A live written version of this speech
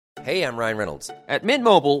Hey, I'm Ryan Reynolds. At Mint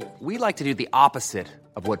Mobile, we like to do the opposite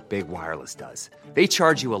of what Big Wireless does. They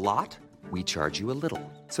charge you a lot, we charge you a little.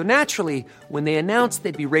 So naturally, when they announced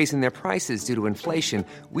they'd be raising their prices due to inflation,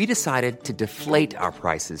 we decided to deflate our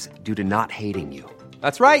prices due to not hating you.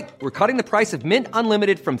 That's right. We're cutting the price of Mint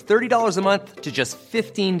Unlimited from $30 a month to just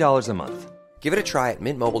 $15 a month. Give it a try at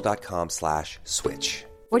mintmobile.com/switch.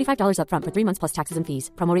 $45 up front for 3 months plus taxes and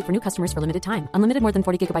fees. Promo rate for new customers for limited time. Unlimited more than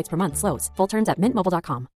 40 gigabytes per month. Slows full terms at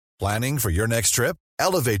mintmobile.com. Planning for your next trip?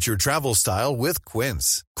 Elevate your travel style with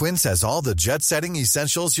Quince. Quince has all the jet-setting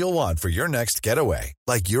essentials you'll want for your next getaway,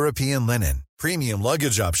 like European linen, premium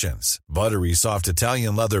luggage options, buttery soft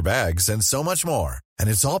Italian leather bags, and so much more. And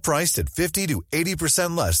it's all priced at 50 to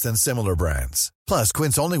 80% less than similar brands. Plus,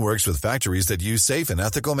 Quince only works with factories that use safe and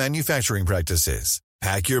ethical manufacturing practices.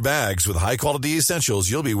 Pack your bags with high-quality essentials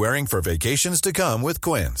you'll be wearing for vacations to come with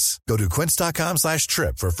Quince. Go to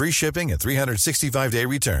quince.com/trip for free shipping and 365-day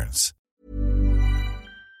returns.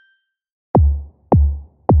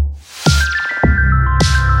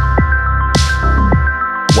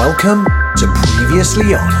 Welcome to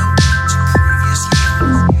Previously On.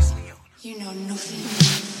 You know nothing.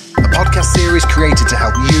 A podcast series created to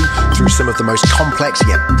help you through some of the most complex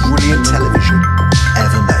yet brilliant television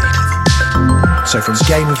ever made. So from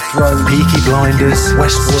Game of Thrones, Peaky Blinders,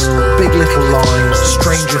 Westworld, Big Little Lies,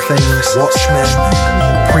 Stranger Things, Watchmen,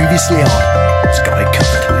 Previously On has got it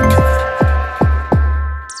covered.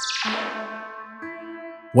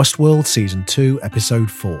 Westworld Season 2, Episode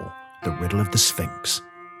 4, The Riddle of the Sphinx.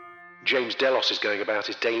 James Delos is going about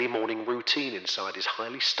his daily morning routine inside his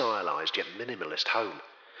highly stylised yet minimalist home.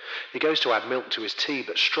 He goes to add milk to his tea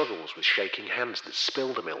but struggles with shaking hands that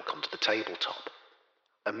spill the milk onto the tabletop.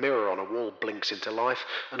 A mirror on a wall blinks into life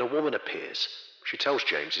and a woman appears. She tells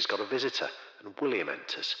James he's got a visitor and William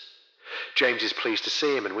enters. James is pleased to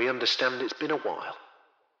see him and we understand it's been a while.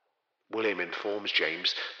 William informs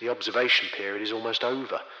James the observation period is almost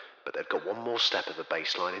over, but they've got one more step of a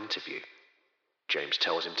baseline interview. James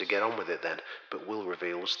tells him to get on with it then, but Will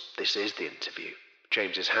reveals this is the interview.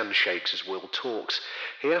 James's hand shakes as Will talks.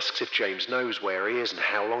 He asks if James knows where he is and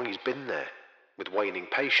how long he's been there. With waning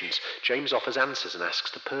patience, James offers answers and asks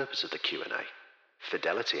the purpose of the Q&A.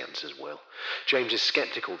 Fidelity, answers Will. James is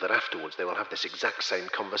sceptical that afterwards they will have this exact same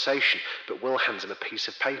conversation, but Will hands him a piece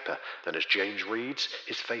of paper. Then as James reads,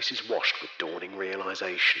 his face is washed with dawning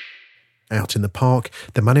realisation. Out in the park,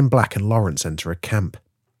 the Man in Black and Lawrence enter a camp.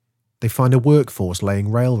 They find a workforce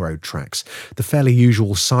laying railroad tracks. The fairly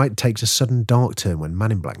usual sight takes a sudden dark turn when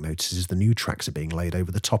Man in Black notices the new tracks are being laid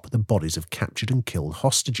over the top of the bodies of captured and killed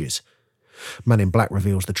hostages. Man in Black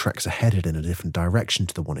reveals the tracks are headed in a different direction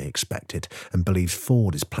to the one he expected and believes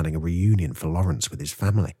Ford is planning a reunion for Lawrence with his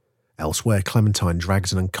family. Elsewhere, Clementine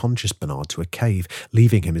drags an unconscious Bernard to a cave,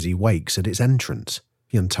 leaving him as he wakes at its entrance.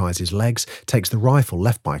 He unties his legs, takes the rifle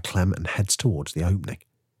left by Clem and heads towards the opening.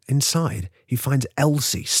 Inside, he finds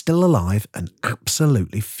Elsie still alive and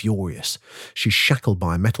absolutely furious. She's shackled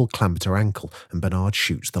by a metal clamp at her ankle and Bernard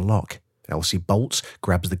shoots the lock. Elsie bolts,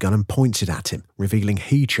 grabs the gun and points it at him, revealing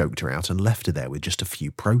he choked her out and left her there with just a few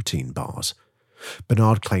protein bars.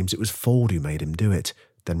 Bernard claims it was Ford who made him do it,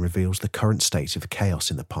 then reveals the current state of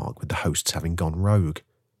chaos in the park with the hosts having gone rogue.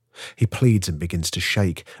 He pleads and begins to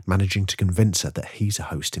shake, managing to convince her that he's a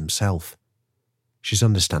host himself. She's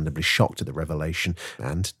understandably shocked at the revelation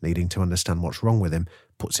and, needing to understand what's wrong with him,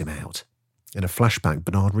 puts him out. In a flashback,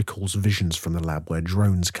 Bernard recalls visions from the lab where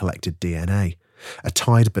drones collected DNA. A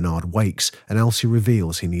tired Bernard wakes and Elsie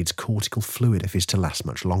reveals he needs cortical fluid if he's to last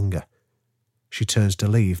much longer. She turns to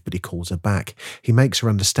leave, but he calls her back. He makes her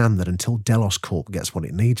understand that until Delos Corp gets what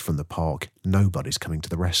it needs from the park, nobody's coming to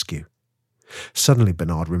the rescue. Suddenly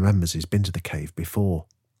Bernard remembers he's been to the cave before.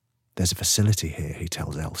 There's a facility here, he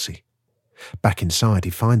tells Elsie. Back inside, he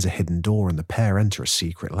finds a hidden door and the pair enter a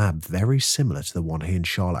secret lab very similar to the one he and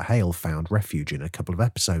Charlotte Hale found refuge in a couple of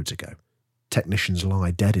episodes ago. Technicians lie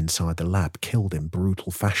dead inside the lab, killed in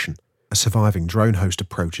brutal fashion. A surviving drone host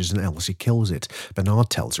approaches and Elsie kills it. Bernard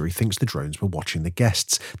tells her he thinks the drones were watching the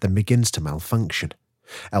guests, then begins to malfunction.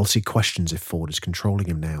 Elsie questions if Ford is controlling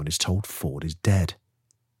him now and is told Ford is dead.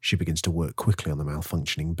 She begins to work quickly on the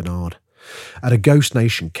malfunctioning Bernard. At a Ghost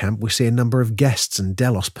Nation camp, we see a number of guests and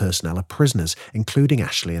Delos personnel are prisoners, including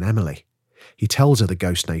Ashley and Emily. He tells her the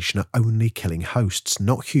Ghost Nation are only killing hosts,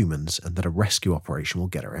 not humans, and that a rescue operation will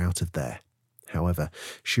get her out of there. However,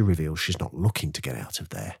 she reveals she's not looking to get out of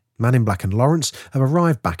there. Man in Black and Lawrence have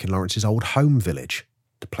arrived back in Lawrence's old home village.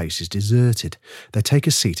 The place is deserted. They take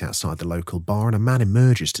a seat outside the local bar and a man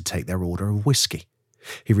emerges to take their order of whiskey.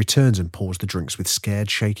 He returns and pours the drinks with scared,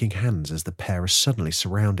 shaking hands as the pair are suddenly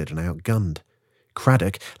surrounded and outgunned.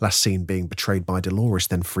 Craddock, last seen being betrayed by Dolores,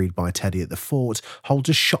 then freed by Teddy at the fort, holds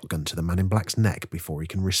a shotgun to the man in black's neck before he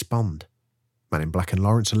can respond. Man in Black and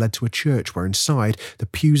Lawrence are led to a church where inside the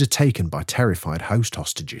pews are taken by terrified host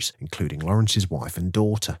hostages, including Lawrence's wife and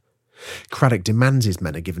daughter. Craddock demands his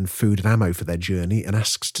men are given food and ammo for their journey and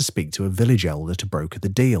asks to speak to a village elder to broker the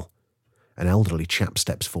deal. An elderly chap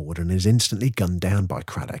steps forward and is instantly gunned down by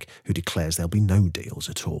Craddock, who declares there'll be no deals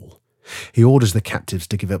at all. He orders the captives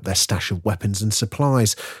to give up their stash of weapons and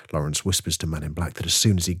supplies. Lawrence whispers to Man in Black that as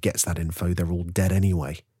soon as he gets that info, they're all dead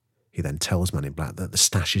anyway. He then tells Man in Black that the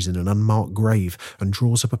stash is in an unmarked grave and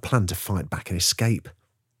draws up a plan to fight back and escape.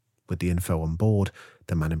 With the info on board,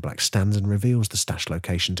 the Man in Black stands and reveals the stash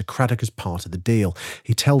location to Craddock as part of the deal.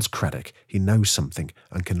 He tells Craddock he knows something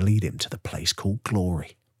and can lead him to the place called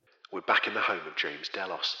Glory. We're back in the home of James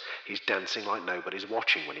Delos. He's dancing like nobody's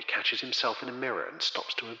watching when he catches himself in a mirror and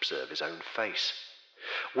stops to observe his own face.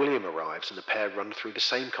 William arrives and the pair run through the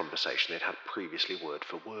same conversation they'd had previously word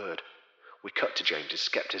for word. We cut to James's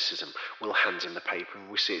scepticism. Will hands him the paper and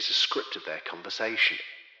we see it's a script of their conversation.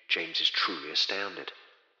 James is truly astounded.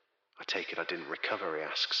 I take it I didn't recover, he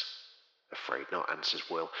asks. Afraid not, answers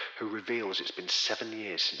Will, who reveals it's been 7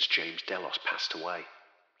 years since James Delos passed away.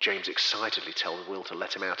 James excitedly tells Will to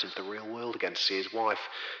let him out into the real world again to see his wife,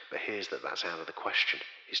 but hears that that's out of the question.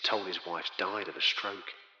 He's told his wife's died of a stroke.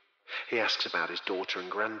 He asks about his daughter and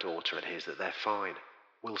granddaughter and hears that they're fine.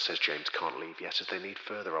 Will says James can't leave yet as they need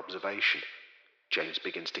further observation. James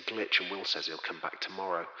begins to glitch and Will says he'll come back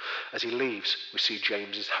tomorrow. As he leaves, we see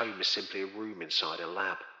James's home is simply a room inside a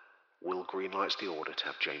lab. Will greenlights the order to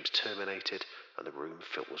have James terminated and the room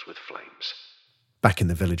fills with flames. Back in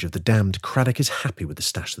the village of the damned, Craddock is happy with the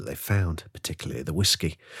stash that they've found, particularly the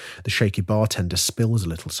whiskey. The shaky bartender spills a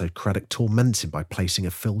little, so Craddock torments him by placing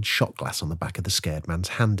a filled shot glass on the back of the scared man's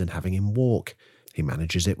hand and having him walk. He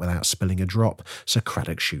manages it without spilling a drop, so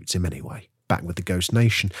Craddock shoots him anyway. Back with the Ghost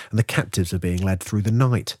Nation, and the captives are being led through the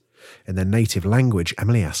night. In their native language,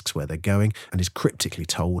 Emily asks where they're going and is cryptically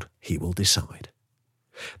told he will decide.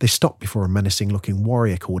 They stop before a menacing-looking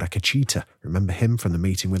warrior called Akachita. Remember him from the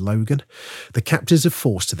meeting with Logan? The captives are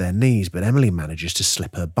forced to their knees, but Emily manages to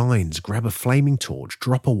slip her binds, grab a flaming torch,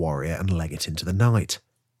 drop a warrior and leg it into the night.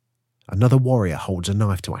 Another warrior holds a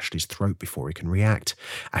knife to Ashley's throat before he can react.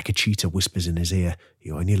 Akachita whispers in his ear,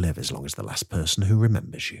 "You only live as long as the last person who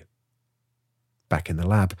remembers you." Back in the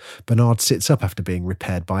lab, Bernard sits up after being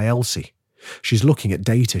repaired by Elsie. She's looking at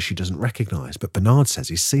data she doesn't recognise, but Bernard says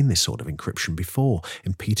he's seen this sort of encryption before,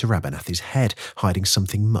 in Peter Abernathy's head, hiding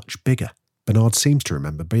something much bigger. Bernard seems to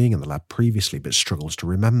remember being in the lab previously, but struggles to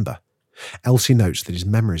remember. Elsie notes that his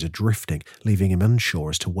memories are drifting, leaving him unsure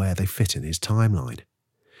as to where they fit in his timeline.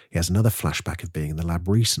 He has another flashback of being in the lab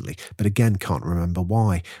recently, but again can't remember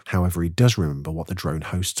why. However, he does remember what the drone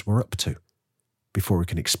hosts were up to. Before he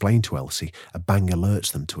can explain to Elsie, a bang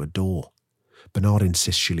alerts them to a door. Bernard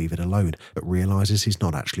insists she leave it alone, but realises he's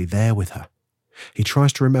not actually there with her. He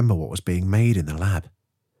tries to remember what was being made in the lab.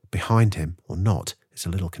 Behind him, or not, it's a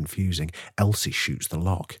little confusing, Elsie shoots the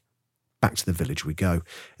lock. Back to the village we go.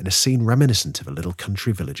 In a scene reminiscent of a little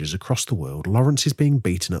country villages across the world, Lawrence is being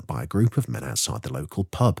beaten up by a group of men outside the local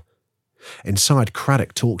pub. Inside,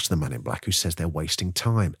 Craddock talks to the man in black who says they're wasting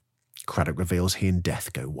time. Craddock reveals he and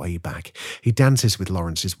Death go way back. He dances with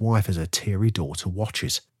Lawrence's wife as her teary daughter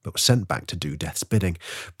watches, but was sent back to do Death's bidding.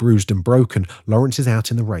 Bruised and broken, Lawrence is out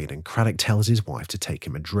in the rain and Craddock tells his wife to take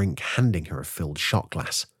him a drink, handing her a filled shot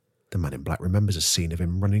glass. The man in black remembers a scene of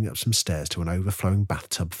him running up some stairs to an overflowing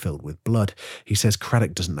bathtub filled with blood. He says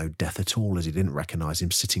Craddock doesn't know Death at all, as he didn't recognise him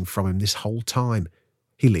sitting from him this whole time.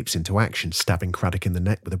 He leaps into action, stabbing Craddock in the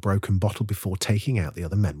neck with a broken bottle before taking out the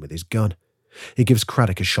other men with his gun. He gives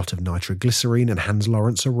Craddock a shot of nitroglycerine and hands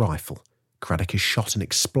Lawrence a rifle. Craddock is shot and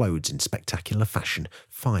explodes in spectacular fashion,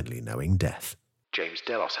 finally knowing Death. James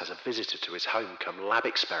Delos has a visitor to his home come lab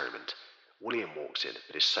experiment. William walks in,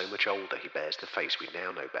 but is so much older he bears the face we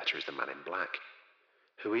now know better as the man in black.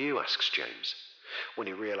 "Who are you?" asks James. When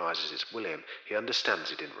he realises it's William, he understands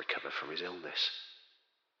he didn't recover from his illness.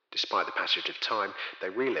 Despite the passage of time, they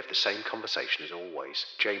relive the same conversation as always.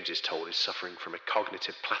 James is told he's suffering from a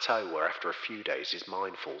cognitive plateau where after a few days his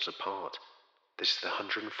mind falls apart. "This is the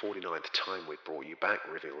 149th time we've brought you back,"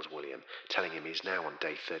 reveals William, telling him he's now on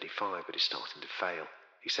day 35 but is starting to fail.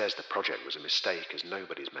 He says the project was a mistake as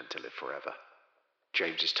nobody's meant to live forever.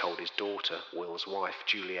 James is told his daughter, Will's wife,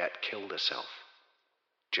 Juliet, killed herself.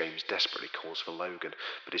 James desperately calls for Logan,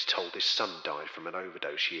 but is told his son died from an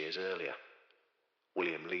overdose years earlier.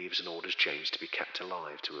 William leaves and orders James to be kept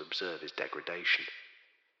alive to observe his degradation.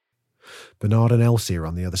 Bernard and Elsie are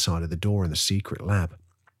on the other side of the door in the secret lab.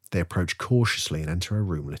 They approach cautiously and enter a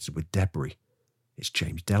room littered with debris. It's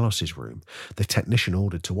James Delos's room. The technician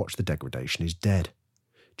ordered to watch the degradation is dead.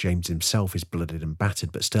 James himself is blooded and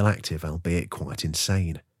battered, but still active, albeit quite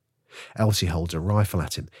insane. Elsie holds a rifle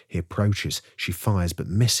at him. He approaches. She fires but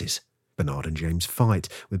misses. Bernard and James fight,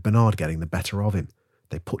 with Bernard getting the better of him.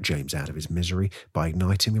 They put James out of his misery by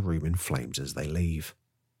igniting the room in flames as they leave.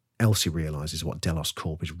 Elsie realises what Delos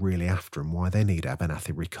Corp is really after and why they need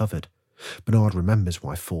Abernathy recovered. Bernard remembers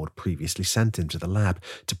why Ford previously sent him to the lab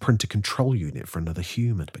to print a control unit for another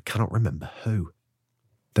human, but cannot remember who.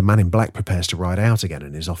 The man in black prepares to ride out again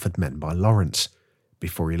and is offered men by Lawrence.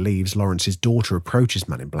 Before he leaves, Lawrence's daughter approaches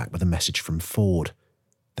Man in Black with a message from Ford.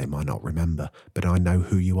 They might not remember, but I know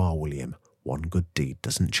who you are, William. One good deed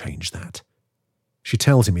doesn't change that. She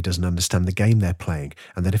tells him he doesn't understand the game they're playing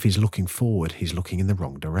and that if he's looking forward, he's looking in the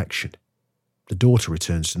wrong direction. The daughter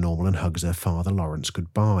returns to normal and hugs her father, Lawrence,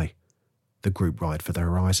 goodbye. The group ride for the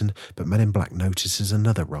horizon, but Men in Black notices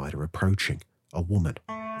another rider approaching. A woman.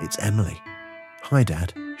 It's Emily. Hi,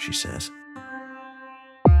 Dad, she says.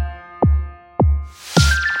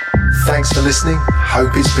 Thanks for listening.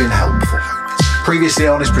 Hope it's been helpful. Previously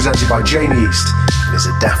on is presented by Jamie East and is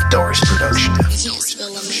a Daft Doris production.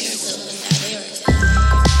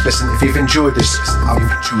 Listen, if you've enjoyed this, I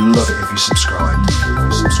would love it if you subscribed.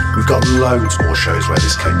 We've got loads more shows where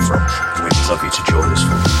this came from, and we'd love you to join us for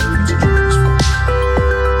them.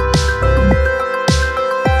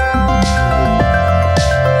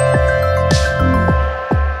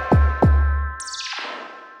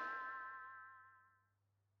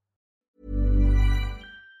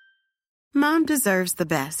 Mom deserves the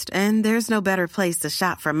best, and there's no better place to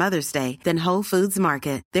shop for Mother's Day than Whole Foods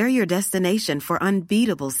Market. They're your destination for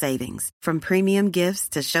unbeatable savings, from premium gifts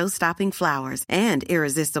to show-stopping flowers and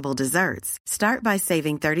irresistible desserts. Start by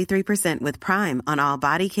saving 33% with Prime on all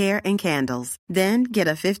body care and candles. Then get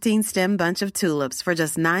a 15-stem bunch of tulips for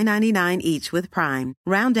just $9.99 each with Prime.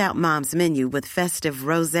 Round out Mom's menu with festive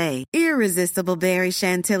rosé, irresistible berry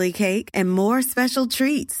chantilly cake, and more special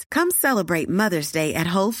treats. Come celebrate Mother's Day at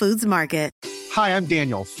Whole Foods Market. Hi, I'm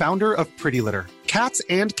Daniel, founder of Pretty Litter. Cats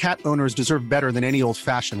and cat owners deserve better than any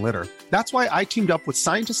old-fashioned litter. That's why I teamed up with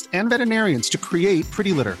scientists and veterinarians to create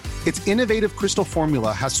Pretty Litter. Its innovative crystal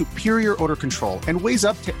formula has superior odor control and weighs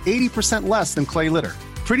up to 80% less than clay litter.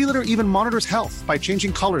 Pretty Litter even monitors health by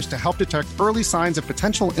changing colors to help detect early signs of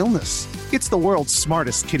potential illness. It's the world's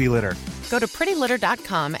smartest kitty litter. Go to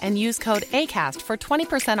prettylitter.com and use code ACAST for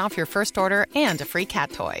 20% off your first order and a free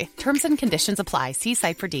cat toy. Terms and conditions apply. See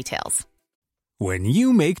site for details. When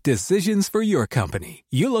you make decisions for your company,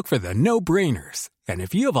 you look for the no-brainers. And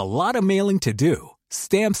if you have a lot of mailing to do,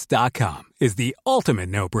 Stamps.com is the ultimate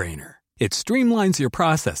no-brainer. It streamlines your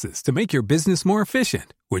processes to make your business more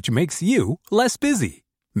efficient, which makes you less busy.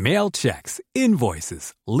 Mail checks,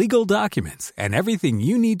 invoices, legal documents, and everything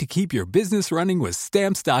you need to keep your business running with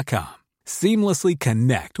Stamps.com. Seamlessly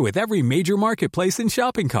connect with every major marketplace and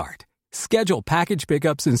shopping cart. Schedule package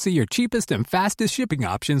pickups and see your cheapest and fastest shipping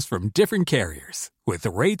options from different carriers, with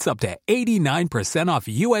rates up to 89% off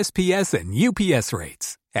USPS and UPS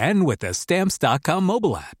rates. And with the Stamps.com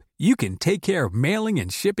mobile app, you can take care of mailing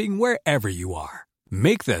and shipping wherever you are.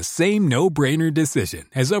 Make the same no-brainer decision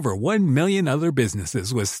as over 1 million other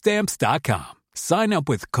businesses with Stamps.com. Sign up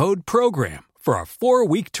with code PROGRAM for a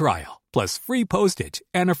 4-week trial, plus free postage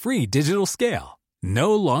and a free digital scale.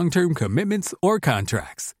 No long-term commitments or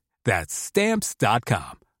contracts. That's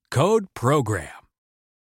Stamps.com. Code PROGRAM.